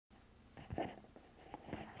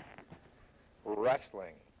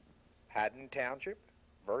Wrestling, Haddon Township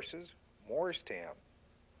versus Morristown,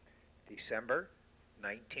 December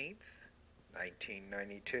 19th,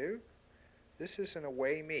 1992. This is an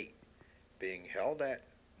away meet being held at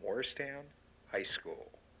Morristown High School.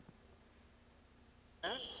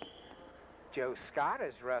 Joe Scott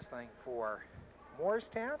is wrestling for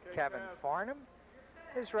Morristown. Kevin Farnham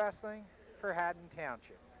is wrestling for Haddon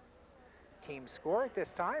Township. Team score at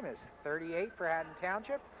this time is 38 for Haddon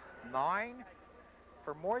Township, 9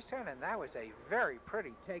 for Morristown, and that was a very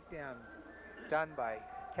pretty takedown done by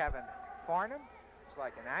Kevin Farnham. It's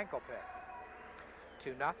like an ankle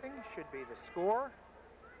pick. 2-0 should be the score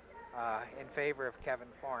in favor of Kevin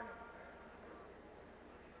Farnham.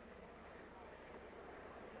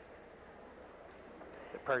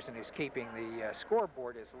 The person who's keeping the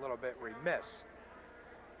scoreboard is a little bit remiss.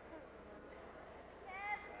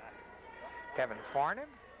 Kevin Farnham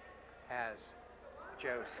has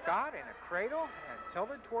Joe Scott in a cradle and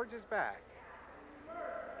tilted towards his back.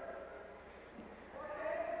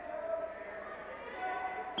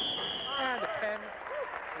 And a pin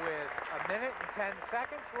with 1 minute and 10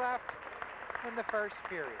 seconds left in the first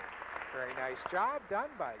period. Very nice job done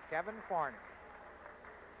by Kevin Farnham.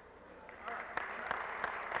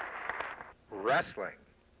 Wrestling,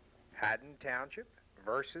 Haddon Township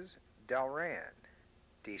versus Delran,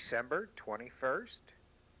 December 21st,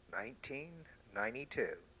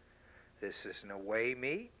 1992. This is an away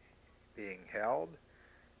meet being held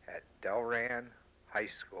at Delran High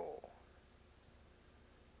School.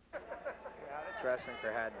 It's wrestling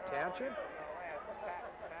for Haddon Township.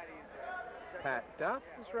 Pat Duff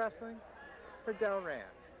is wrestling for Delran.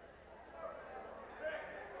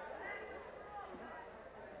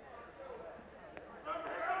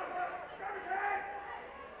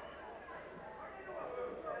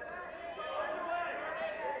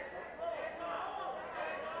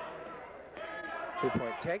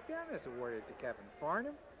 Two-point takedown is awarded to Kevin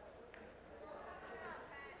Farnham.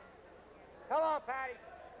 Hello, Patty.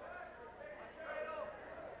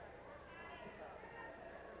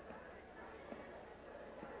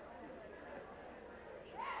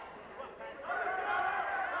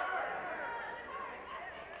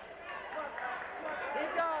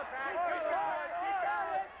 Keep going, Patty. Keep going. Keep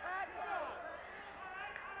going.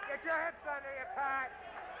 Get your hips under you, Pat.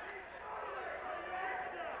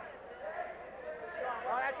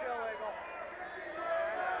 Oh, that's illegal.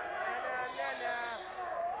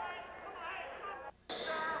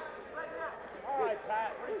 All right,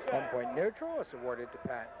 Pat. 1-point neutral is awarded to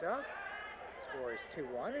Pat Duff. Score is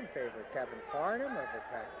 2-1 in favor of Kevin Farnham over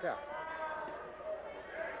Pat Duff.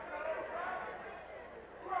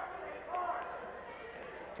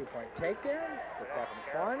 Two-point takedown for Kevin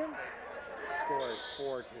Farnham. Score is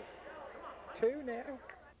 4-2 now.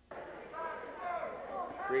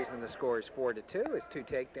 The reason the score is 4-2 is 2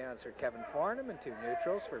 takedowns for Kevin Farnham and 2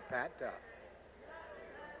 neutrals for Pat Duff.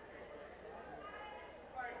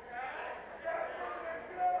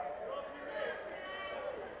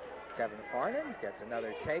 Kevin Farnham gets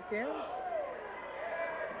another takedown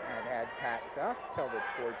and had Pat Duff tilted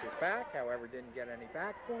towards his back, however didn't get any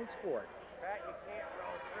back points for it. Pat, you can't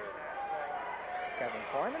roll through that thing. Kevin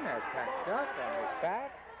Farnham has Pat Duff on his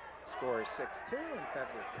back. Score is 6-2 in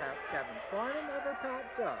favor of Kevin Farnham over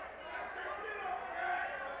Pat Duff.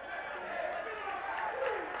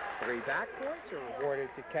 3 back points are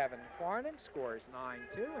awarded to Kevin Farnham. Score is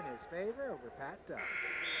 9-2 in his favor over Pat Duff.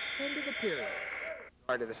 End of the period.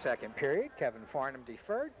 Start of the second period, Kevin Farnham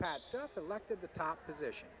deferred. Pat Duff elected the top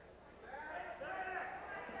position.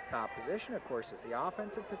 Top position, of course, is the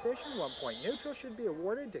offensive position. 1-point neutral should be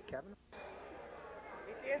awarded to Kevin.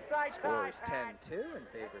 Score is 10-2 in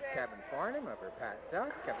favor of Kevin Farnham over Pat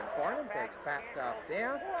Duff. Kevin Farnham takes Pat Duff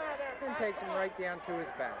down and takes him right down to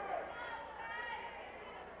his back.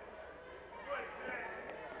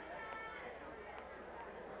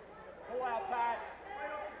 Pull out, Pat.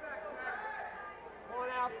 Pull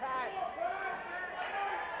out, Pat.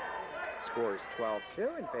 Score is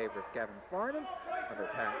 12-2 in favor of Kevin Farnham over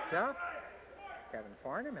Pat Duff. Kevin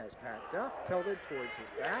Farnham has Pat Duff tilted towards his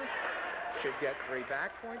back. Should get 3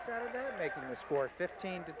 back points out of that, making the score 15-2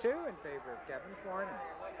 in favor of Kevin Farnham.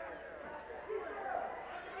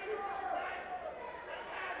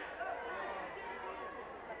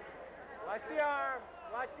 Watch the arm.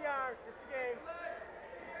 Watch the arms. Just a game.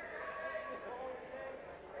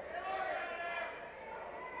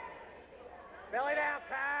 Belly down,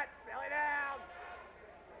 Pat. Belly down.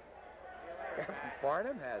 Kevin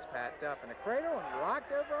Farnham has Pat Duff in a cradle and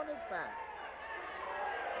rocked over on his back.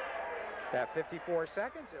 About 54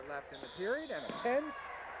 seconds are left in the period, and a pin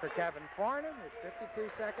for Kevin Farnham with 52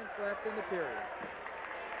 seconds left in the period.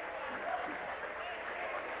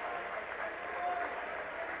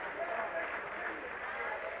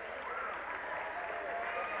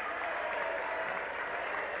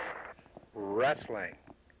 Wrestling,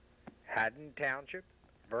 Haddon Township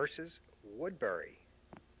versus Woodbury,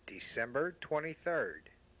 December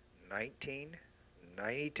 23rd,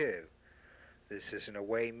 1992. This is an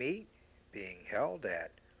away meet being held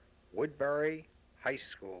at Woodbury High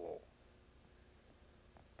School.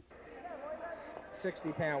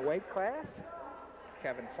 60-pound weight class.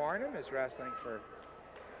 Kevin Farnham is wrestling for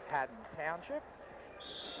Haddon Township.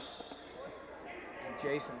 And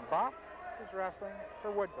Jason Buff is wrestling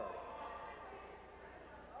for Woodbury.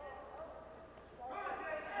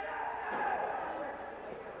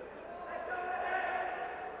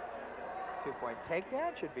 Two-point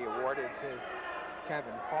takedown should be awarded to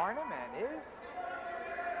Kevin Farnham and is.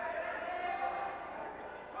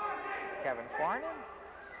 Kevin Farnham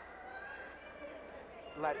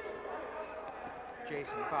lets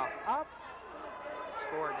Jason Buff up.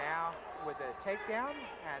 Score now with a takedown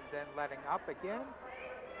and then letting up again.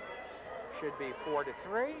 Should be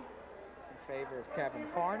 4-3 in favor of Kevin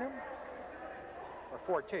Farnham.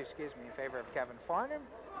 Or 4-2, excuse me, in favor of Kevin Farnham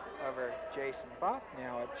over Jason Buff.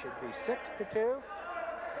 Now it should be 6-2 in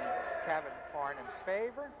Kevin Farnham's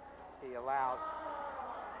favor. He allows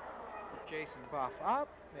Jason Buff up,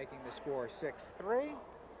 making the score 6-3.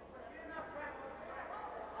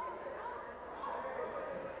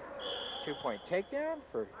 Two-point takedown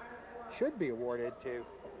should be awarded to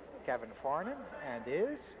Kevin Farnham and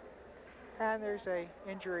is. And there's a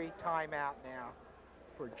injury timeout now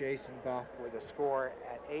for Jason Buff with a score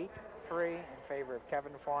at 8-3 in favor of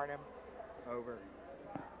Kevin Farnham over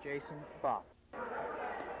Jason Buff.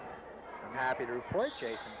 I'm happy to report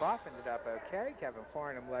Jason Buff ended up okay. Kevin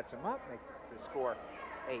Farnham lets him up, makes the score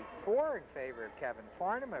 8-4 in favor of Kevin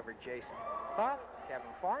Farnham over Jason Buff.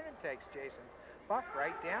 Kevin Farnham takes Jason Buff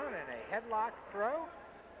right down in a headlock throw,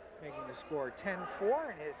 making the score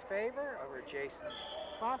 10-4 in his favor over Jason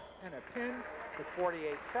Buff, and a pin with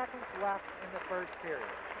 48 seconds left in the first period.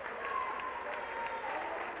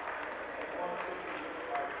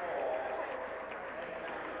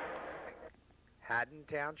 Haddon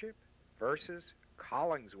Township versus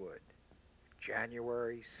Collingswood,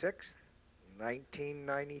 January 6th,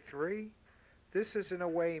 1993. This is an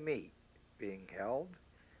away meet being held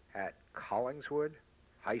at Collingswood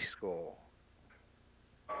High School.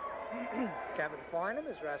 Kevin Farnham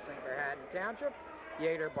is wrestling for Haddon Township.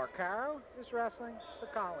 Yater Barcaro is wrestling for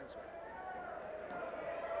Collingswood.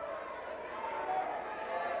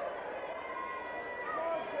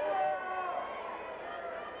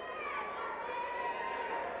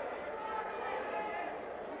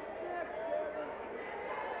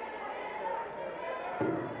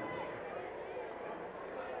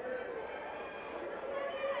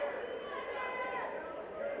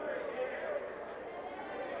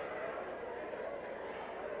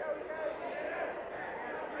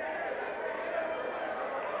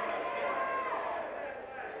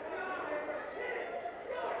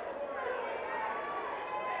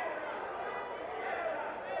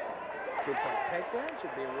 Two-point takedown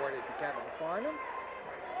should be awarded to Kevin Farnham.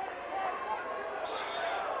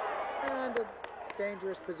 And a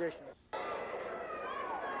dangerous position.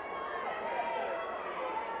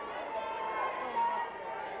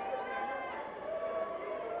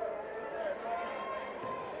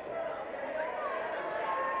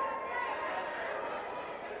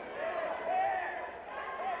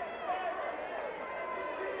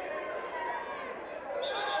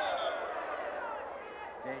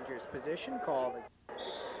 Dangerous position called.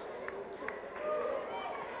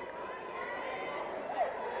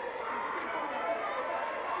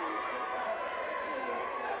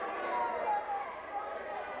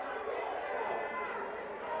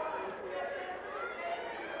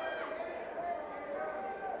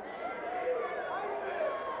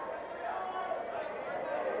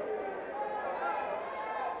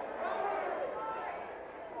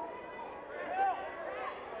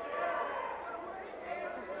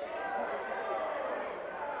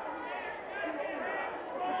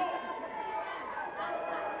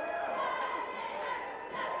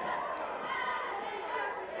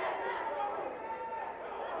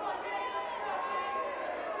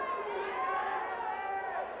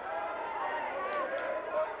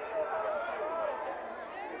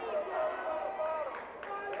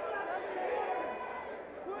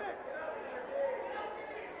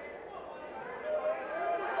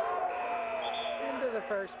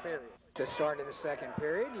 First period. The start of the second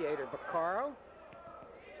period, Yater Barcaro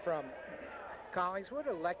from Collingswood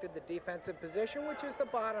elected the defensive position, which is the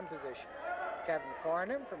bottom position. Kevin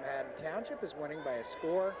Farnham from Haddon Township is winning by a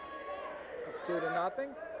score of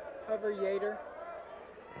 2-0 over Yater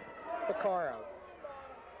Barcaro.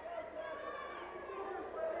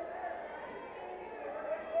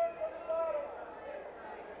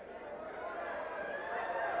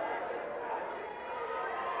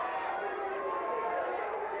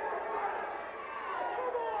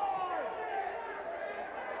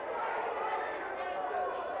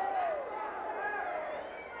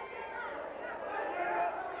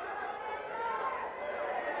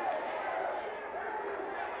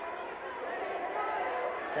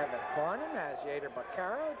 Kevin Farnham has Yader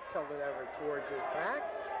Barquero tilted over towards his back.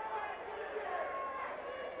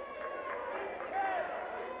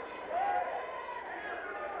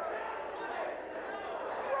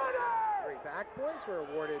 Three back points were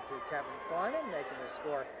awarded to Kevin Farnham, making the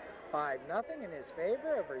score 5-0 in his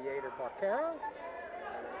favor over Yader Barquero.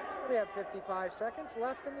 We have 55 seconds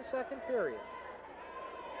left in the second period.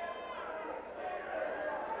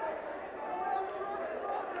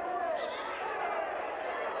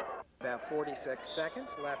 About 46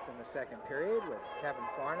 seconds left in the second period, with Kevin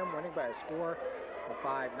Farnham winning by a score of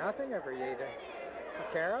 5-0 over Yader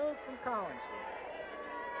Barquero from Collinswood.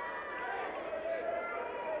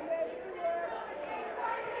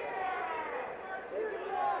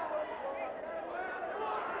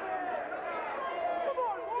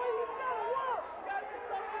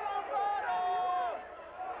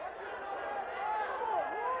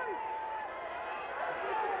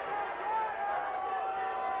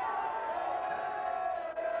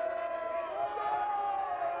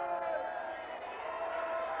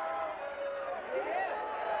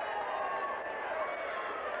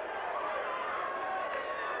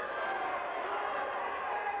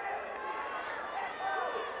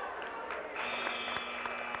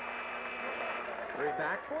 Three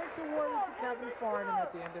back points awarded to Kevin Farnham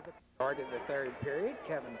at the end of the start of the third period.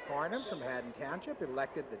 Kevin Farnham from Haddon Township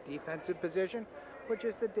elected the defensive position, which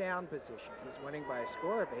is the down position. He's winning by a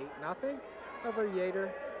score of 8-0 over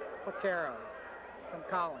Yader Barquero from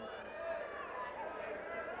Collinswood.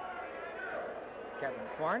 Kevin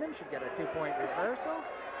Farnham should get a 2-point reversal,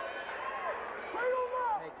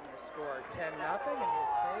 making the score 10-0 in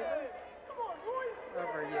his favor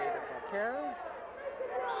over Yader Barquero.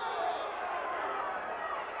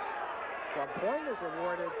 1 point is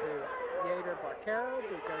awarded to Yader Barquero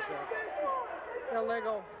because of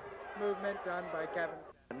illegal movement done by Kevin.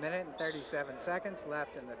 1 minute and 37 seconds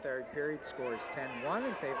left in the third period. Scores 10-1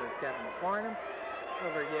 in favor of Kevin Farnham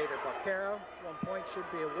over Yader Barquero. 1 point should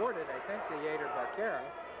be awarded, I think, to Yader Barquero.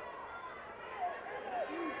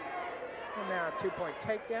 And now a 2-point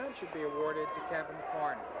takedown should be awarded to Kevin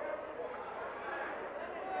Farnham.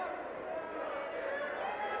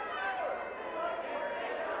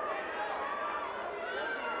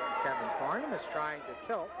 Kevin Farnham is trying to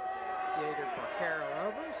tilt Yader Barquero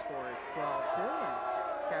over. Score is 12-2 in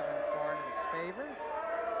Kevin Farnham's favor.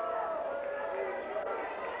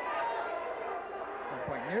 1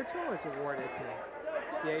 point neutral is awarded to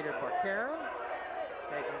Yader Barquero,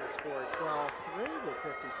 making the score 12-3 with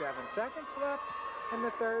 57 seconds left in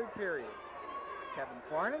the third period. Kevin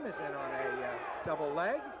Farnham is in on a double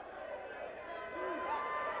leg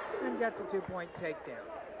and gets a 2-point takedown,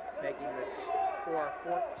 making this score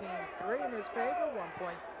 14-3 in his favor. 1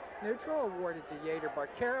 point neutral awarded to Yader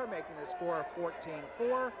Barquero, making the score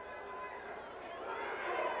 14-4.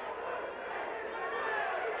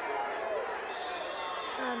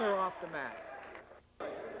 And they're off the mat.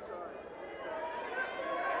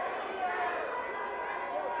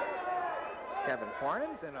 Kevin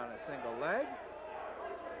Farnham's in on a single leg.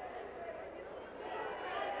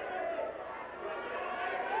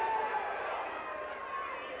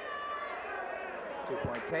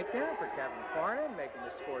 Two-point takedown for Kevin Farnham, making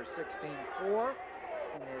the score 16-4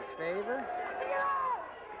 in his favor.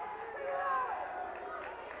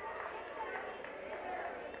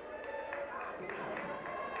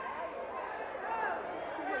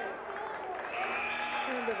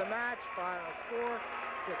 Into the match, final score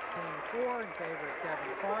 16-4 in favor of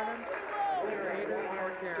Kevin Farnham over Yader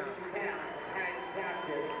Barquero.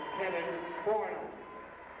 Kevin Farnham.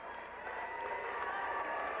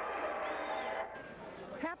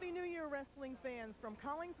 Happy New Year, wrestling fans. From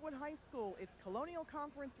Collingswood High School, it's Colonial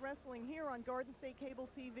Conference Wrestling here on Garden State Cable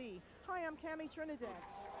TV. Hi, I'm Cammie Trinidad.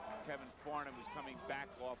 Kevin Farnham is coming back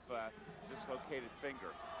off dislocated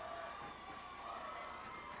finger.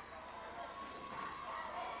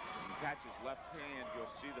 When you catch his left hand,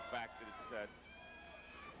 you'll see the fact that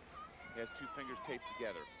he has two fingers taped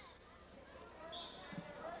together.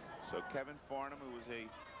 So Kevin Farnham, who was a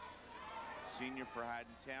senior for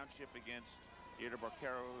Haddon Township, against Yader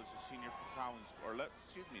Barquero, who's a senior for Collinswood, or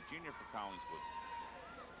junior for Collinswood.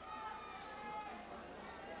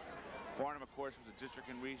 Farnham, of course, was a district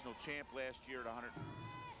and regional champ last year at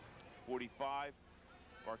 145.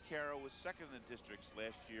 Barquero was second in the districts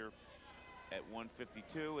last year at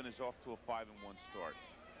 152 and is off to a 5-1 start.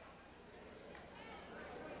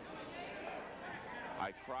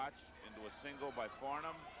 High crotch into a single by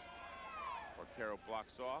Farnham. Barquero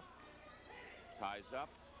blocks off, ties up.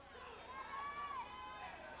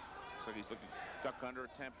 So he's looking duck under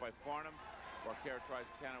attempt by Farnham. Barquero tries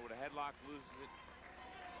to counter with a headlock, loses it.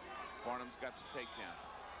 Farnham's got the takedown.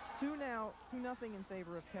 2-0 in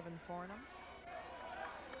favor of Kevin Farnham.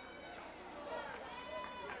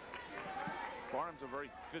 Farnham's a very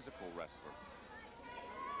physical wrestler.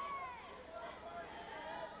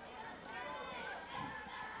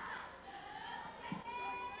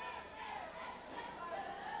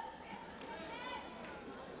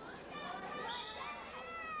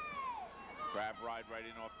 Crab ride right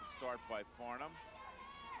in off the start by Farnham.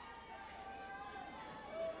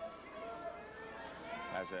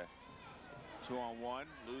 Has a 2-on-1,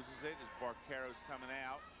 loses it as Barquero's coming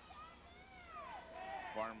out.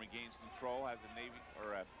 Farnham regains control, has a Navy,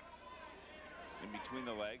 or a, in between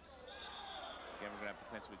the legs. Again, we're going to have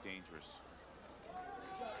potentially dangerous.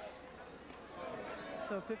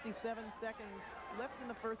 So 57 seconds left in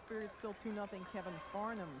the first period, still 2-0 Kevin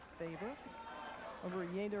Farnham's favor over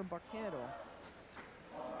Yeider Barquero.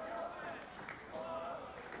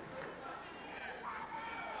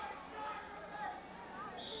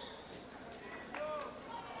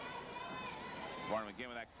 Farnham again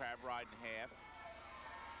with that crab ride in half.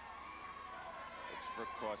 Looks for a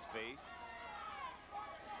cross face.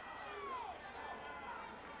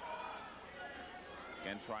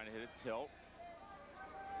 Again trying to hit a tilt.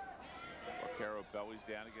 Barquero bellies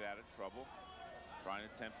down to get out of trouble. Trying to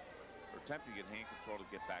attempt to get hand control to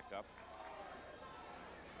get back up.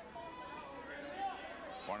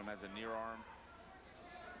 Farnham has a near arm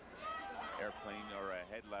airplane or a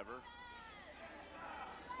head lever.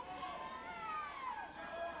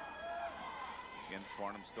 Again,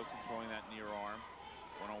 Farnham still controlling that near arm.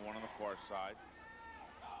 1-on-1 on the far side.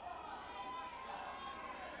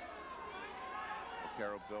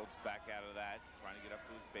 Barquero builds back out of that, trying to get up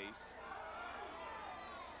to his base.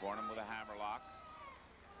 Farnham with a hammerlock.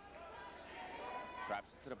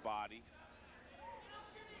 Traps it to the body.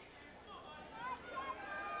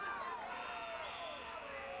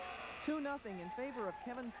 Two 0 in favor of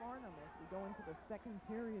Kevin Farnham as we go into the second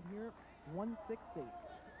period here, 160.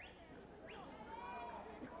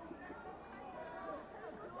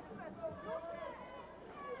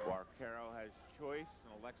 Barquero has choice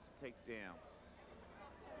and elects to take down.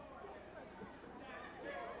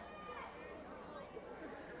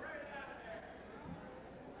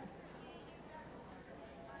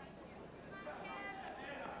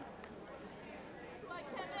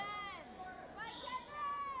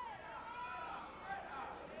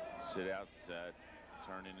 Sit out,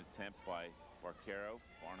 turn in attempt by Barquero.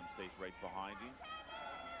 Farnham stays right behind him.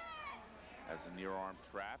 Has the near arm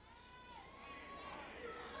trapped.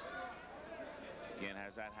 Again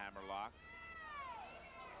has that hammerlock.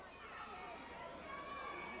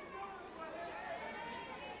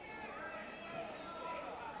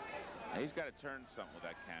 He's got to turn something with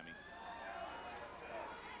that Cammy.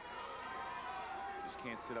 Just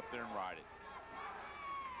can't sit up there and ride it.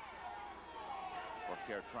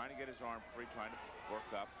 Barquero trying to get his arm free, trying to work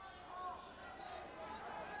up.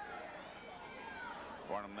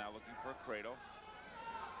 Farnham now looking for a cradle.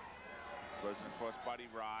 Throws in a crossbody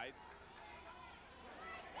ride.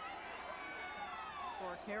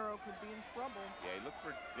 Barquero could be in trouble. Yeah, he looked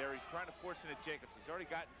for there. He's trying to force into Jacobs. He's already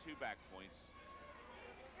gotten 2 back points.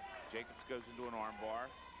 Jacobs goes into an arm bar,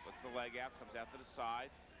 puts the leg out, comes out to the side,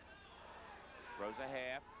 throws a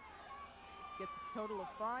half. Gets a total of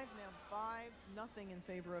 5, now 5-0 in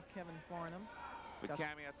favor of Kevin Farnham. But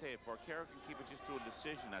Cammy, I'll tell you, if Barquero can keep it just to a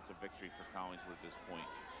decision, that's a victory for Collingswood at this point.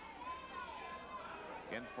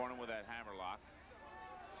 Again, Farnham with that hammerlock.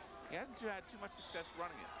 He hasn't had too much success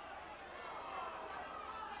running it.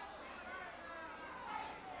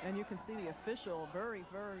 And you can see the official very,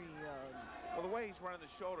 very... Well, the way he's running the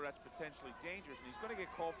shoulder, that's potentially dangerous, and he's going to get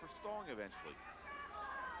called for stalling eventually.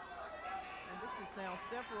 And this is now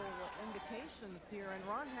several indications here, and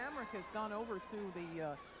Ron Hamrick has gone over to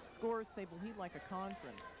the scores table. He'd like a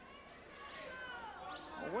conference.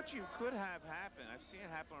 Well, what you could have happen, I've seen it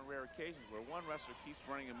happen on rare occasions, where one wrestler keeps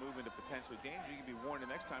running and moving to potentially danger. You can be warned the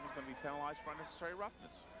next time he's going to be penalized for unnecessary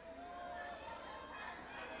roughness.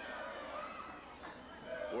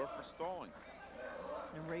 Or for stalling.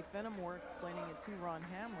 And Ray Fenimore explaining it to Ron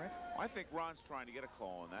Hamrick. I think Ron's trying to get a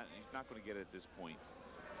call on that, and he's not going to get it at this point.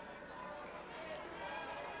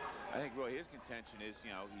 I think really his contention is,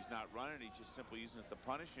 you know, he's not running, he's just simply using it to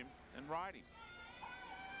punish him and ride him.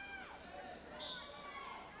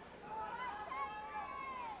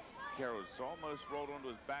 Carroll's almost rolled onto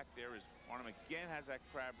his back there as Farnham again has that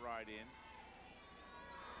crab ride in.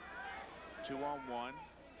 2-on-1.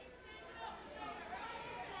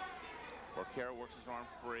 Barquero works his arm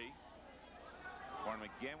free. Farnham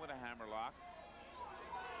again with a hammerlock.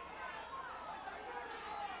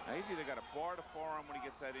 Now he's either got a bar to forearm when he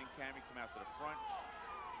gets that in. Cammy come out to the front.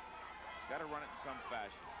 He's got to run it in some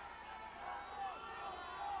fashion.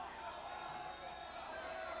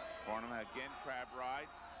 Farnham again, crab ride,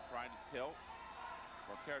 trying to tilt.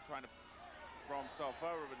 Barquero trying to throw himself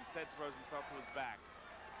over, but instead throws himself to his back.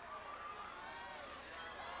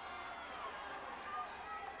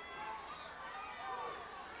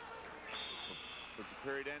 As the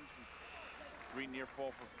period ends, 3 near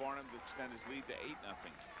fall for Farnham to extend his lead to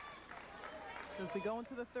 8-0. As we go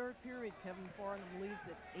into the third period, Kevin Farnham leads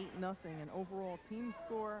at 8-0. An overall team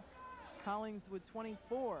score, Collingswood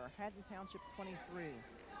 24, Haddon Township 23.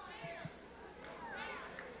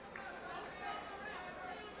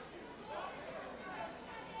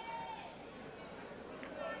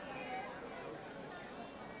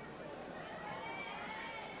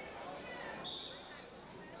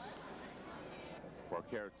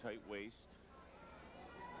 Barquero tight waist.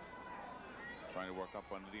 Trying to work up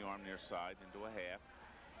under the arm near side into a half.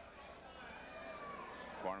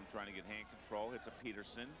 Farnham trying to get hand control. Hits a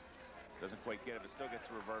Peterson. Doesn't quite get it, but still gets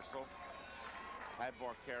a reversal. Had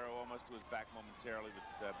Barquero almost to his back momentarily,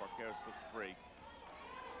 but Barquero slipped free.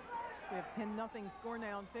 We have 10-0 score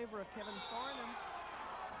now in favor of Kevin Farnham.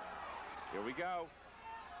 Here we go.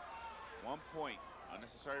 1 point.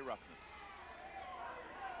 Unnecessary roughness.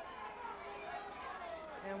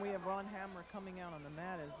 And we have Ron Hammer coming out on the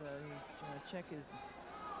mat as he's going to check his...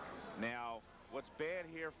 Now, what's bad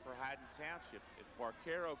here for Haddon Township, if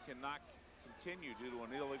Barquero cannot continue due to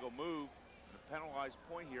an illegal move, and a penalized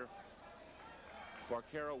point here,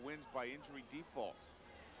 Barquero wins by injury default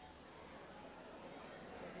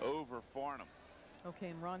over Farnham. Okay,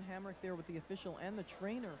 and Ron Hamrick there with the official and the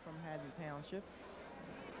trainer from Haddon Township.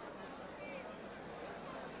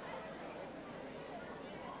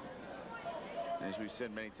 And as we've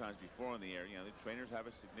said many times before on the air, the trainers have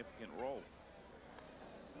a significant role.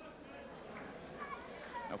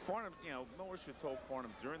 Now, Farnham, Miller should have told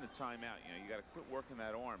Farnham during the timeout, you got to quit working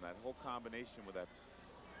that arm. That whole combination with that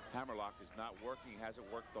hammerlock is not working. It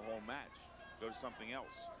hasn't worked the whole match. Go to something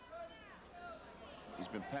else. He's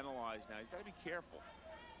been penalized now. He's got to be careful.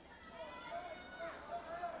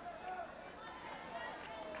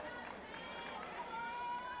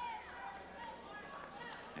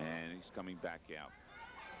 And he's coming back out.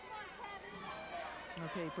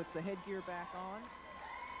 Okay, he puts the headgear back on.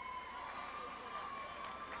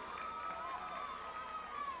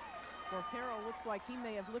 Barquero looks like he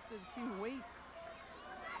may have lifted a few weights.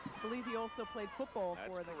 I believe he also played football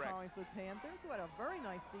for the Collingswood Panthers, who had a very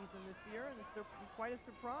nice season this year and quite a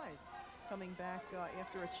surprise coming back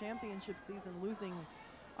after a championship season, losing,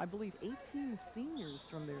 I believe, 18 seniors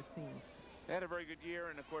from their team. They had a very good year,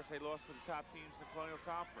 and of course they lost to the top teams in the Colonial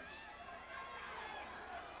Conference.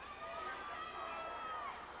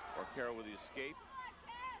 Barquero with the escape.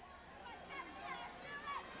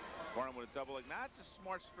 Farnham with a double leg. Now that's a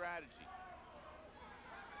smart strategy.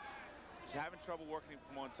 He's having trouble working him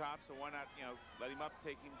from on top, so why not, let him up,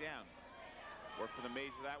 take him down. Work for the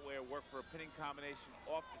major that way, or work for a pinning combination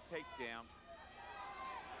off the takedown.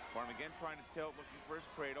 Farnham again trying to tilt, looking for his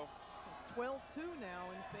cradle. 12-2 now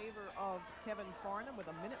in favor of Kevin Farnham with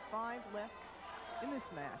 1:05 left in this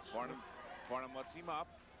match. Farnham lets him up.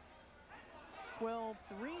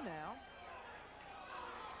 12-3 now.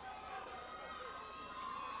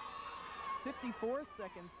 54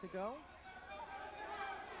 seconds to go.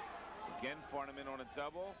 Again, Farnham in on a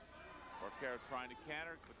double. Barquero trying to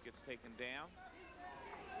counter, but gets taken down.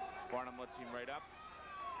 Farnham lets him right up.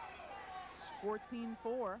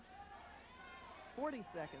 14-4. 40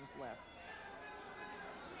 seconds left.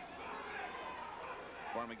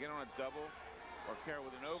 Farnham again on a double. Barquero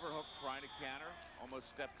with an overhook trying to counter. Almost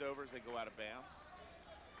stepped over as they go out of bounds.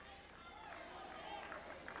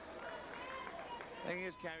 Thing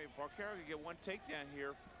is, Cammy, Barquero could get one takedown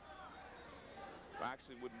here.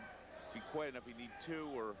 Actually, wouldn't be quite enough. He'd need 2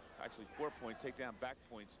 or actually 4-point takedown back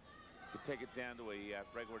points to take it down to a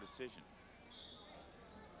regular decision.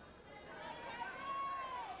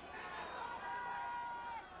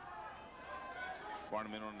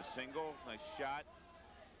 Farnham in on the single. Nice shot.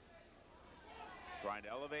 Trying to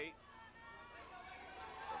elevate.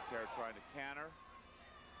 Barquero trying to counter.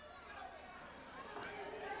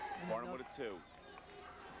 Farnham with a 2.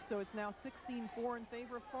 So it's now 16-4 in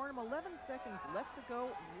favor of Farnham. 11 seconds left to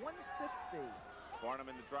go. 160. Farnham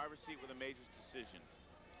in the driver's seat with a major's decision.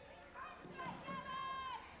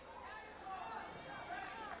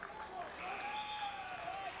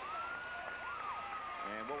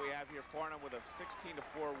 And what we have here, Farnham with a 16-4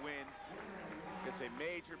 win. Gets a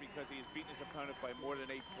major because he has beaten his opponent by more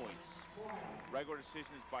than 8 points. Regular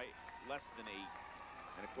decision is by less than 8.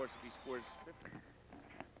 And of course, if he scores 50.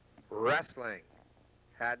 Wrestling.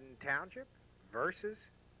 Haddon Township versus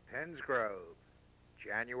Penns Grove.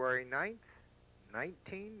 January 9th,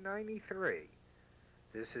 1993.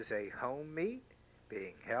 This is a home meet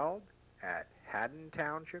being held at Haddon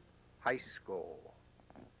Township High School.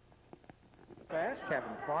 Fast, Kevin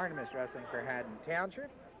Farnham is wrestling for Haddon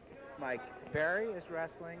Township. Mike Berry is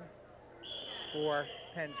wrestling for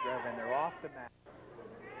Pensgrove, and they're off the mat.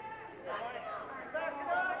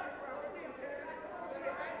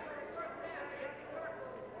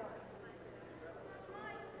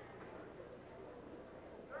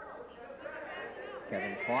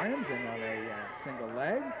 Kevin Farnham's in on a single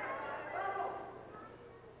leg.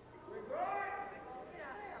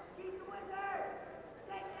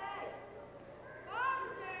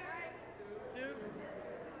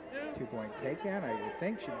 Two-point takedown, I would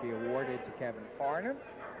think, should be awarded to Kevin Farnham.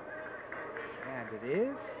 And it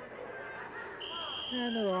is.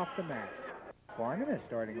 And they're off the mat. Farnham is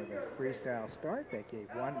starting with a freestyle start. They gave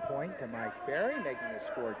 1 point to Mike Berry, making the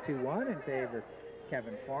score 2-1 in favor of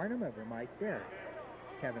Kevin Farnham over Mike Berry.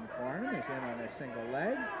 Kevin Farnham is in on a single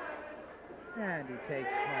leg. And he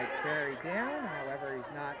takes Mike Berry down. However,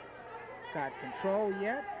 he's not got control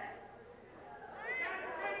yet.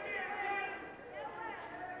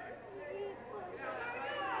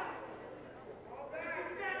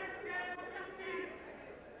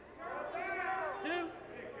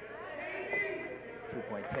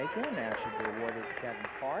 Two-point takedown now should be awarded to Kevin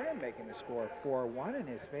Farnham, making the score 4-1 in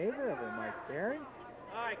his favor over Mike Berry.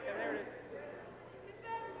 All right, there it is.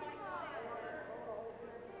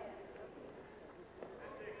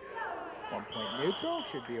 One-point neutral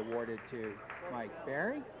should be awarded to Mike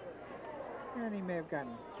Berry. And he may have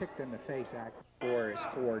gotten kicked in the face. Score is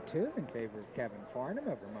 4-2 in favor of Kevin Farnham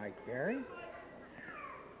over Mike Berry.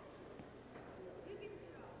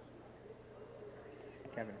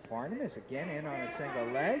 Kevin Farnham is again in on a single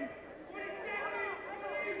leg.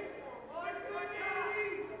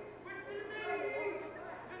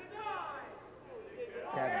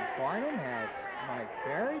 Kevin Farnham has Mike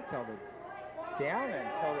Berry tilted down and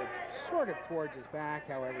tilted sort of towards his back.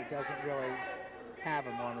 However, doesn't really have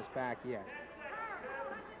him on his back yet.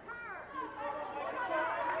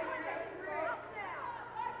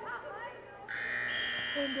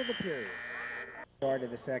 End of the period. Start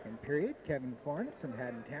of the second period, Kevin Farnham from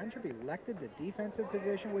Haddon Township elected the defensive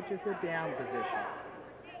position, which is the down position.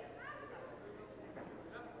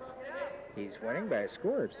 He's winning by a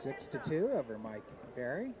score of 6-2 over Mike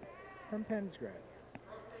Berry from Pensgrove.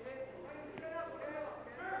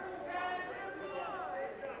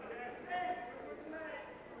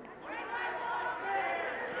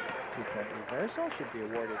 Two-point reversal should be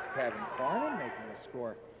awarded to Kevin Farnham, making the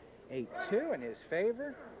score 8-2 in his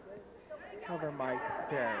favor over Mike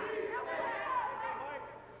Berry.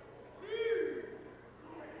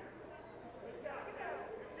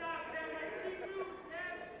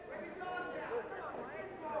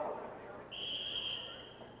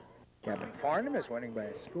 Kevin Farnham is winning by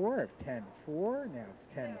a score of 10-4. Now it's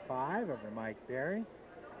 10-5 over Mike Berry.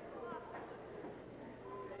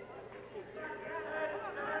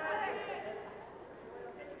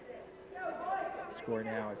 Score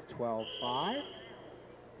now is 12-5.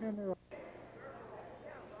 And they're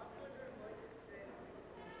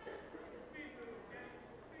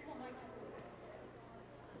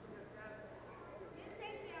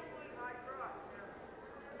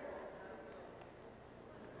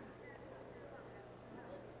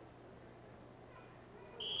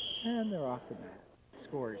and they're off the mat.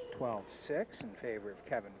 Score is 12-6 in favor of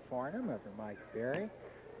Kevin Farnham over Mike Berry,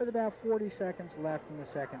 with about 40 seconds left in the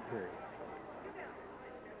second period.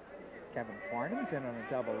 Kevin Farnham's in on a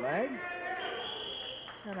double leg,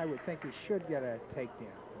 and I would think he should get a takedown.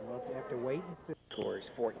 We'll have to wait and see. Score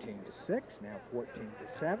is 14-6, now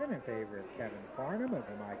 14-7 in favor of Kevin Farnham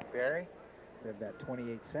over Mike Berry. We have about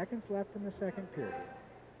 28 seconds left in the second period.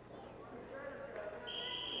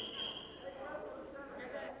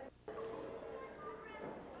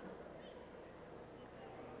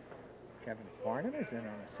 Kevin Farnham is in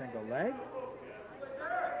on a single leg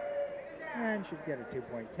and should get a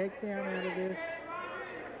two-point takedown out of this.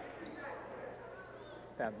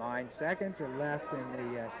 About 9 seconds are left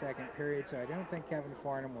in the second period, so I don't think Kevin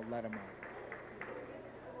Farnham will let him out.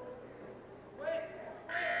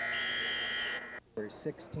 We're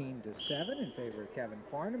 16-7 in favor of Kevin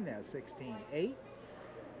Farnham, now 16-8.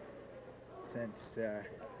 Since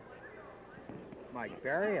Mike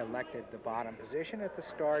Berry elected the bottom position at the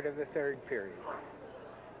start of the third period.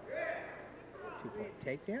 Two-point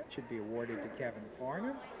takedown should be awarded to Kevin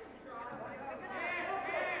Farnham.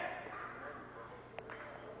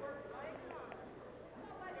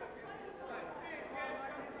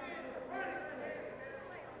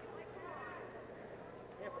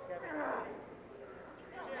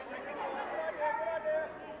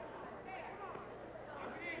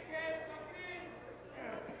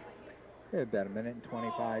 About a minute and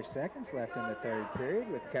 25 seconds left in the third period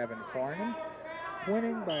with Kevin Farnham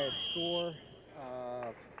winning by a score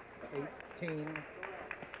of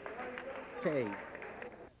 18-8.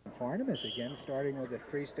 Farnham is again starting with a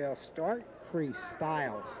freestyle start,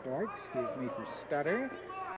 excuse me for stuttering.